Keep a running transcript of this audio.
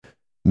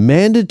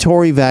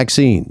mandatory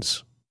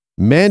vaccines.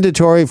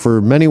 Mandatory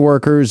for many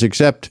workers,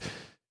 except,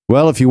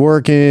 well, if you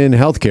work in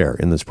healthcare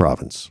in this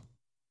province.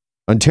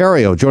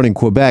 Ontario joining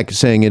Quebec,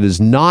 saying it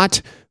is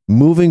not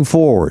moving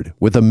forward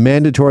with a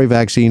mandatory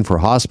vaccine for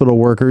hospital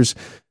workers.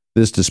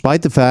 This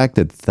despite the fact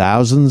that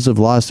thousands have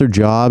lost their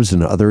jobs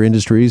in other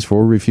industries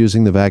for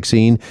refusing the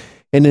vaccine.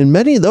 And in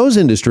many of those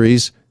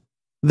industries,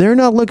 they're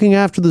not looking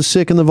after the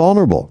sick and the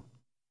vulnerable.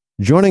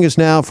 Joining us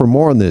now for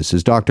more on this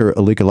is Dr.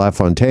 Alika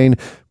Lafontaine,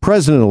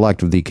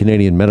 President-elect of the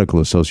Canadian Medical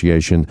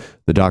Association.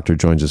 The doctor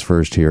joins us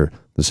first here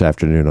this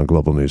afternoon on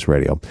Global News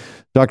Radio.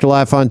 Dr.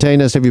 Lafontaine,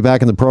 nice to have you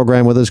back in the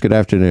program with us. Good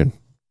afternoon.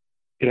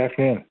 Good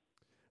afternoon.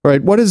 All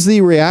right. What is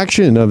the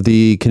reaction of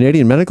the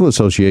Canadian Medical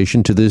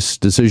Association to this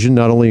decision,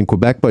 not only in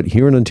Quebec, but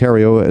here in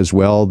Ontario as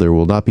well? There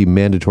will not be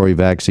mandatory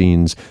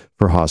vaccines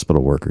for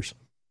hospital workers.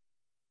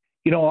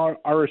 You know,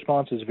 our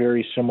response is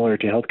very similar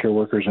to healthcare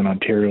workers in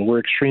Ontario.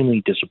 We're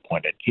extremely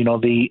disappointed. You know,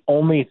 the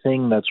only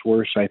thing that's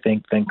worse, I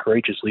think, than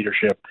courageous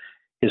leadership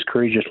is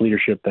courageous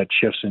leadership that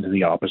shifts into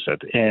the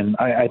opposite. And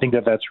I think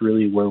that that's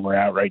really where we're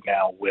at right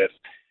now with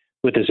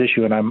this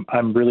issue. And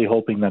I'm really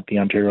hoping that the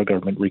Ontario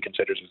government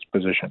reconsiders its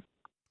position.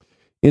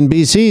 In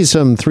BC,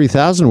 some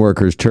 3,000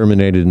 workers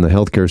terminated in the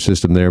healthcare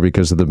system there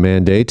because of the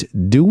mandate.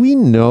 Do we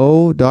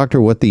know,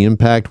 Doctor, what the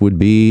impact would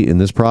be in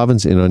this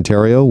province, in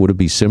Ontario? Would it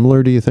be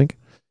similar, do you think?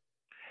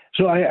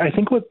 So I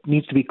think what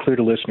needs to be clear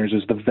to listeners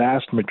is the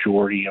vast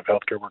majority of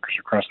healthcare workers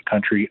across the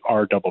country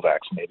are double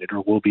vaccinated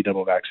or will be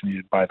double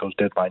vaccinated by those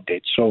deadline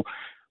dates. So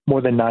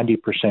more than 90%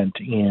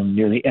 in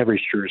nearly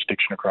every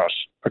jurisdiction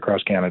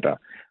across Canada.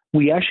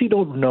 We actually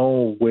don't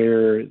know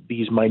where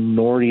these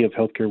minority of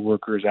healthcare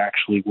workers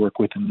actually work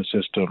within the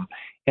system.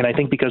 And I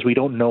think because we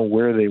don't know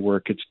where they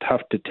work, it's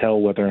tough to tell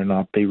whether or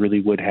not they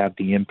really would have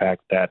the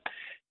impact that,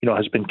 you know,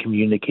 has been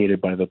communicated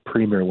by the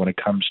Premier when it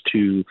comes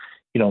to,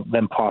 you know,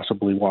 them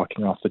possibly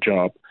walking off the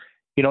job.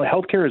 You know,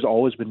 healthcare has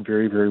always been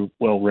very, very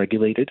well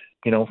regulated,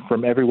 you know,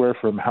 from everywhere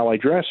from how I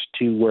dress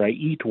to where I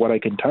eat, what I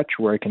can touch,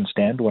 where I can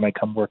stand when I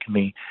come work in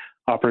the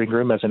operating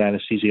room as an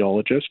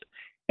anesthesiologist.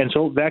 And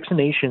so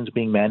vaccinations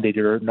being mandated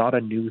are not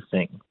a new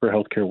thing for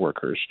healthcare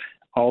workers.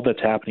 All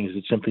that's happening is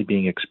it's simply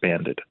being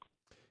expanded.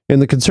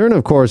 And the concern,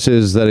 of course,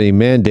 is that a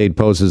mandate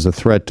poses a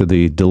threat to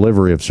the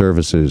delivery of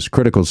services,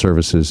 critical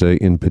services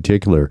in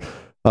particular.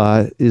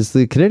 Is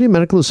the Canadian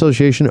Medical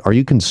Association, are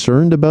you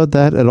concerned about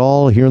that at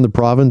all here in the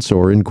province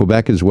or in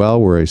Quebec as well,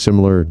 where a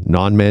similar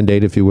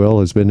non-mandate, if you will,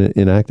 has been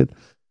enacted?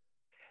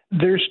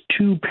 There's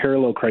two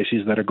parallel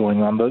crises that are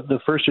going on.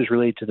 The first is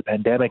related to the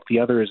pandemic. The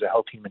other is a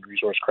health human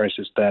resource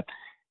crisis that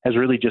has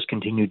really just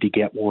continued to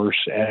get worse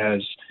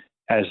as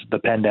the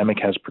pandemic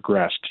has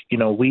progressed. You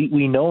know,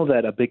 we know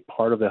that a big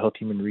part of the health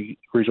human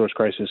resource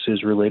crisis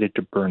is related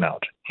to burnout.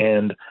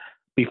 And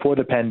before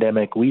the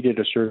pandemic, we did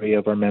a survey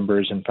of our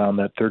members and found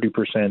that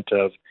 30%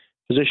 of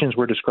physicians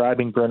were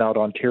describing burnout.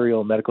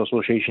 Ontario Medical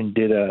Association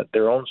did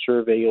their own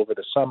survey over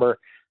the summer,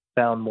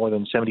 found more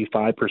than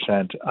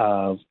 75%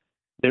 of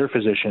their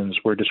physicians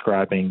were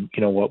describing,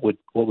 you know, what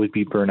would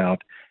be burnout.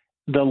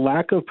 The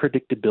lack of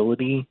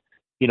predictability,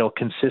 you know,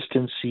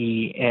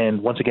 consistency,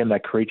 and once again,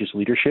 that courageous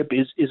leadership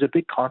is a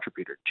big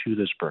contributor to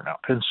this burnout.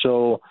 And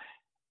so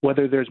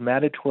whether there's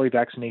mandatory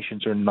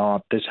vaccinations or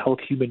not, this health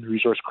human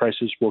resource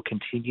crisis will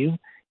continue.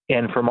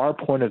 And from our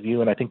point of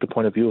view, and I think the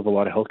point of view of a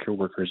lot of healthcare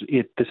workers,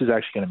 this is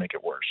actually going to make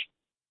it worse.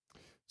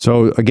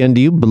 So again,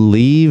 do you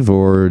believe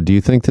or do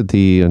you think that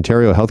the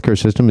Ontario healthcare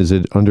system, is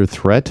it under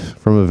threat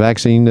from a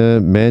vaccine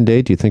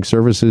mandate? Do you think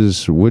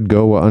services would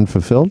go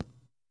unfulfilled?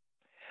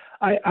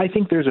 I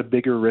think there's a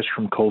bigger risk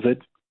from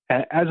COVID.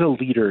 As a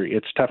leader,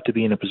 it's tough to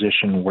be in a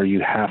position where you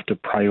have to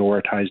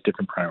prioritize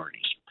different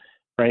priorities,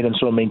 right? And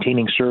so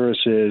maintaining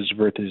services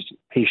versus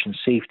patient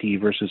safety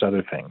versus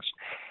other things.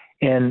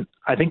 And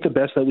I think the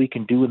best that we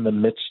can do in the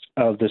midst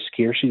of the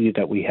scarcity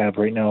that we have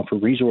right now for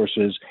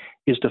resources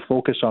is to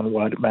focus on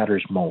what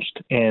matters most.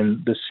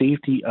 And the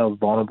safety of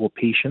vulnerable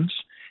patients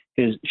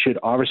should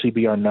obviously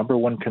be our number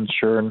one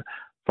concern,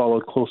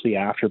 followed closely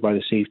after by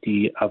the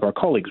safety of our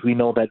colleagues. We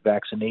know that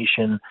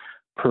vaccination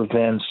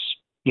prevents,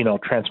 you know,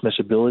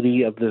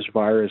 transmissibility of this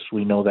virus.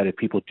 We know that if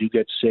people do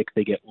get sick,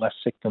 they get less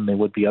sick than they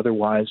would be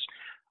otherwise.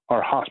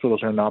 Our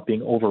hospitals are not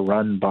being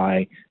overrun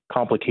by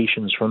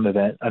complications from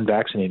the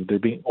unvaccinated. They're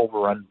being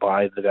overrun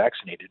by the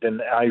vaccinated.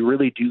 And I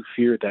really do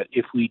fear that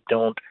if we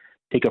don't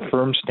take a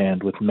firm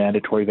stand with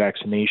mandatory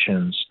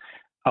vaccinations,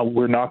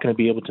 we're not going to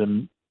be able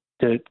to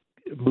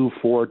move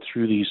forward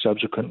through these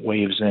subsequent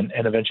waves and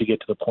eventually get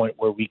to the point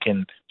where we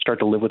can start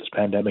to live with this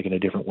pandemic in a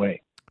different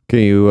way.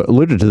 Okay, you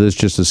alluded to this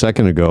just a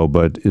second ago,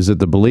 but is it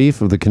the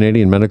belief of the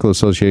Canadian Medical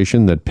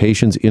Association that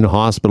patients in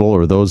hospital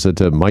or those that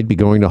might be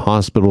going to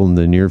hospital in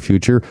the near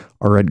future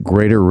are at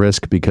greater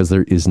risk because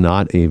there is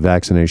not a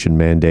vaccination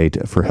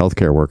mandate for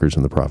healthcare workers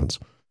in the province?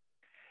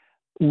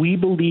 We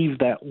believe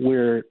that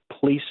where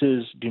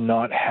places do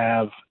not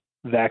have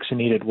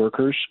vaccinated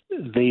workers,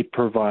 they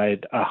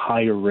provide a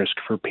higher risk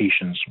for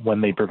patients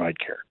when they provide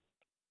care.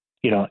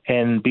 You know,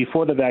 and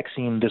before the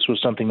vaccine, this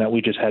was something that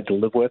we just had to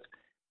live with.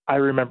 I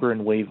remember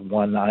in wave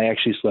one, I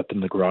actually slept in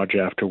the garage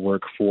after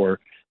work for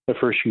the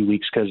first few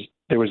weeks because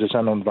there was this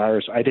unknown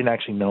virus. I didn't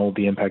actually know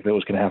the impact that it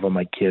was going to have on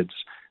my kids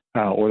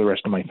or the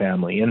rest of my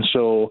family. And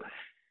so,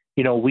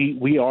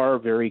 we are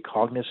very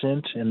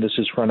cognizant, and this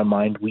is front of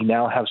mind. We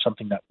now have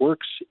something that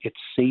works. It's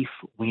safe.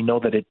 We know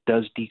that it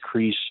does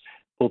decrease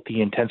both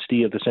the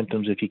intensity of the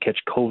symptoms if you catch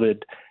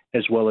COVID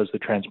as well as the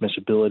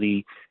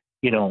transmissibility.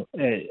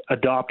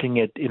 Adopting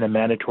it in a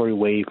mandatory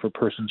way for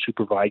persons who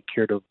provide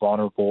care to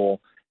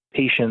vulnerable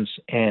patients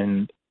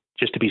and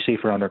just to be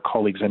safer on their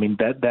colleagues. I mean,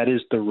 that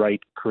is the right,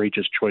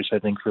 courageous choice, I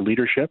think, for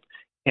leadership.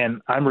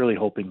 And I'm really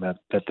hoping that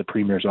the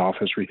Premier's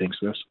office rethinks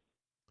this.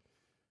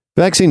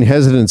 Vaccine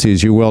hesitancy,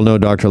 as you well know,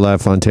 Dr.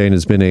 LaFontaine,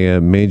 has been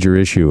a major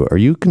issue. Are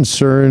you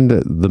concerned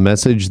the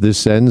message this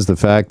sends, the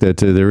fact that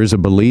there is a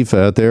belief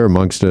out there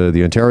amongst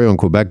the Ontario and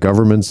Quebec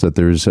governments that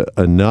there's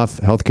enough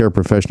healthcare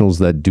professionals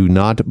that do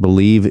not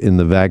believe in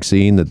the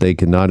vaccine, that they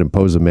cannot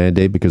impose a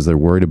mandate because they're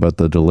worried about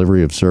the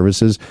delivery of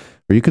services?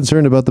 Are you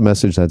concerned about the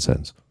message that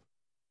sends?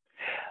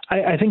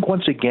 I think,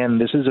 once again,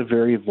 this is a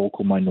very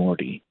vocal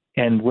minority,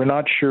 and we're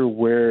not sure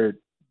where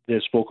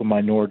this vocal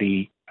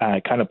minority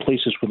kind of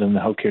places within the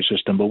healthcare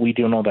system, but we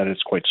do know that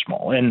it's quite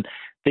small. And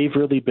they've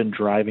really been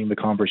driving the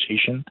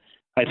conversation.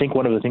 I think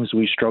one of the things that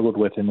we struggled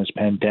with in this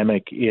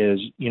pandemic is,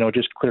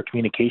 just clear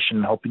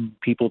communication, helping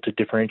people to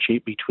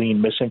differentiate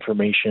between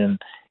misinformation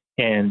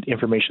and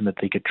information that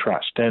they could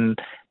trust. And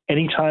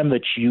anytime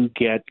that you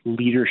get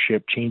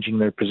leadership changing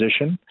their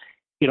position,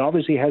 it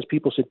obviously has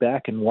people sit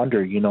back and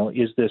wonder,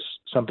 is this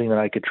something that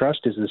I could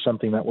trust? Is this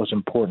something that was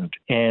important?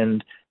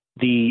 And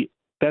the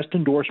best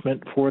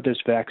endorsement for this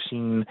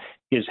vaccine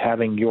is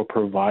having your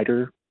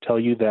provider tell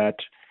you that,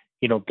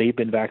 they've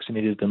been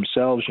vaccinated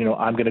themselves.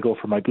 I'm going to go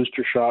for my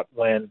booster shot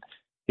when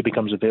it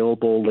becomes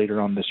available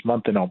later on this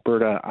month in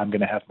Alberta. I'm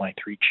going to have my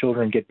 3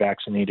 children get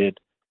vaccinated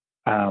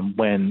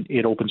when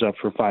it opens up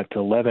for 5 to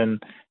 11.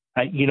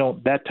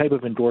 That type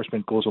of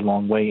endorsement goes a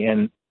long way.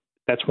 And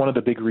that's one of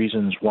the big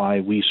reasons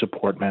why we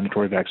support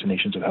mandatory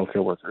vaccinations of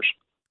healthcare workers.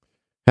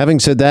 Having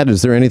said that,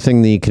 is there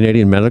anything the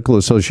Canadian Medical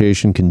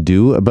Association can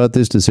do about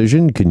this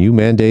decision? Can you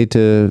mandate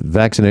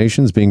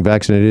vaccinations, being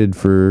vaccinated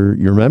for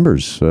your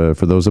members, for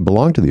those that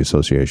belong to the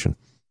association?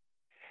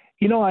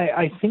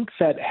 I think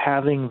that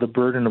having the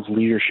burden of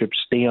leadership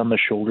stay on the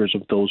shoulders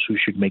of those who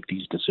should make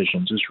these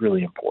decisions is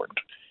really important.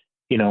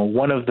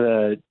 One of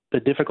the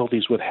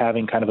difficulties with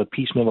having kind of a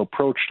piecemeal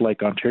approach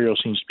like Ontario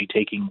seems to be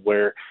taking,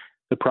 where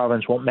the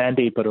province won't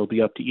mandate, but it'll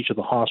be up to each of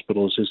the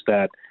hospitals, is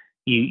that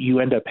you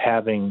end up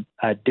having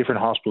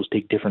different hospitals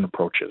take different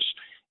approaches.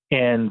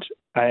 And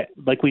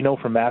like we know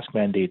from mask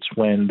mandates,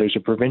 when there's a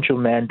provincial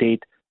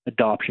mandate,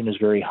 adoption is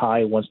very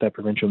high. Once that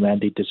provincial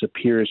mandate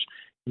disappears,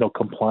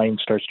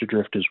 compliance starts to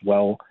drift as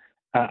well.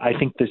 I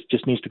think this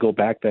just needs to go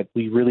back, that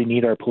we really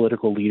need our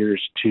political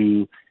leaders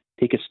to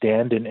take a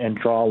stand and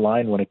draw a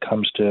line when it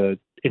comes to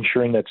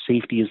ensuring that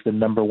safety is the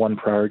number one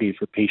priority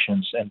for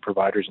patients and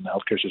providers in the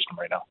healthcare system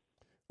right now.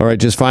 All right,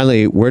 just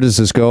finally, where does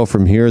this go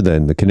from here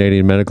then, the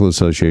Canadian Medical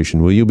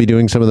Association? Will you be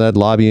doing some of that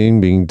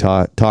lobbying, being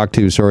talked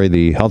to,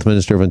 the Health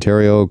Minister of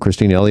Ontario,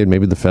 Christine Elliott,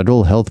 maybe the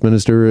Federal Health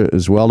Minister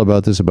as well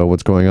about this, about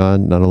what's going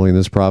on, not only in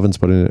this province,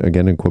 but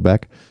again in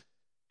Quebec?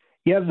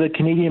 Yeah, the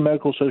Canadian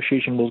Medical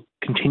Association will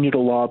continue to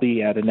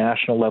lobby at a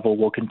national level.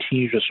 We'll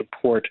continue to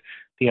support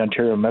the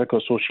Ontario Medical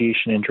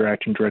Association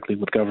interacting directly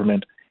with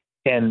government.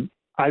 And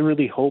I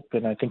really hope,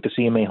 and I think the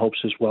CMA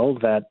hopes as well,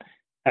 that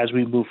as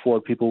we move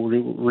forward, people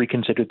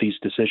reconsider these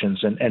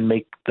decisions and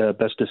make the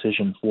best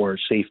decision for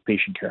safe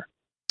patient care.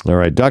 All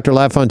right. Dr.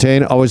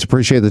 LaFontaine, always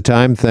appreciate the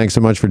time. Thanks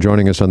so much for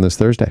joining us on this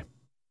Thursday.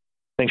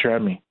 Thanks for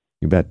having me.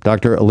 You bet.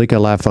 Dr.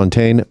 Alika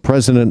LaFontaine,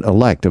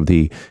 President-elect of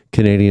the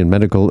Canadian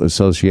Medical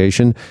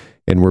Association.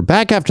 And we're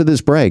back after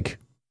this break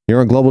here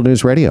on Global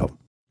News Radio.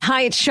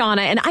 Hi, it's Shauna,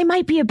 and I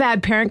might be a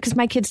bad parent because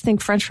my kids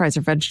think French fries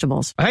are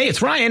vegetables. Hey, it's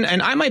Ryan,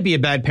 and I might be a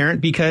bad parent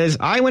because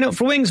I went out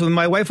for wings when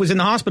my wife was in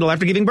the hospital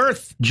after giving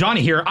birth.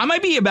 Johnny here. I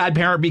might be a bad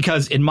parent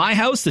because in my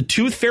house, the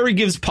tooth fairy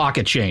gives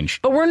pocket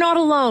change. But we're not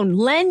alone.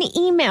 Len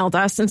emailed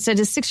us and said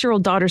his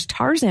 6-year-old daughter's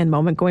Tarzan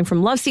moment going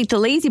from love seat to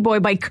lazy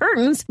boy by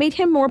curtains made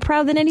him more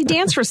proud than any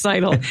dance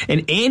recital.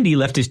 And Andy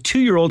left his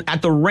 2-year-old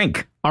at the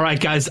rink. All right,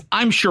 guys,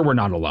 I'm sure we're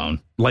not alone.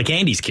 Like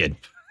Andy's kid.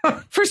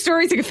 For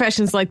stories and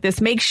confessions like this,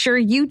 make sure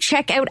you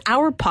check out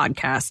our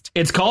podcast.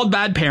 It's called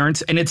Bad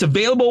Parents, and it's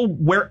available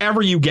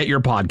wherever you get your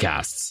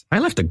podcasts. I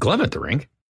left a glove at the rink.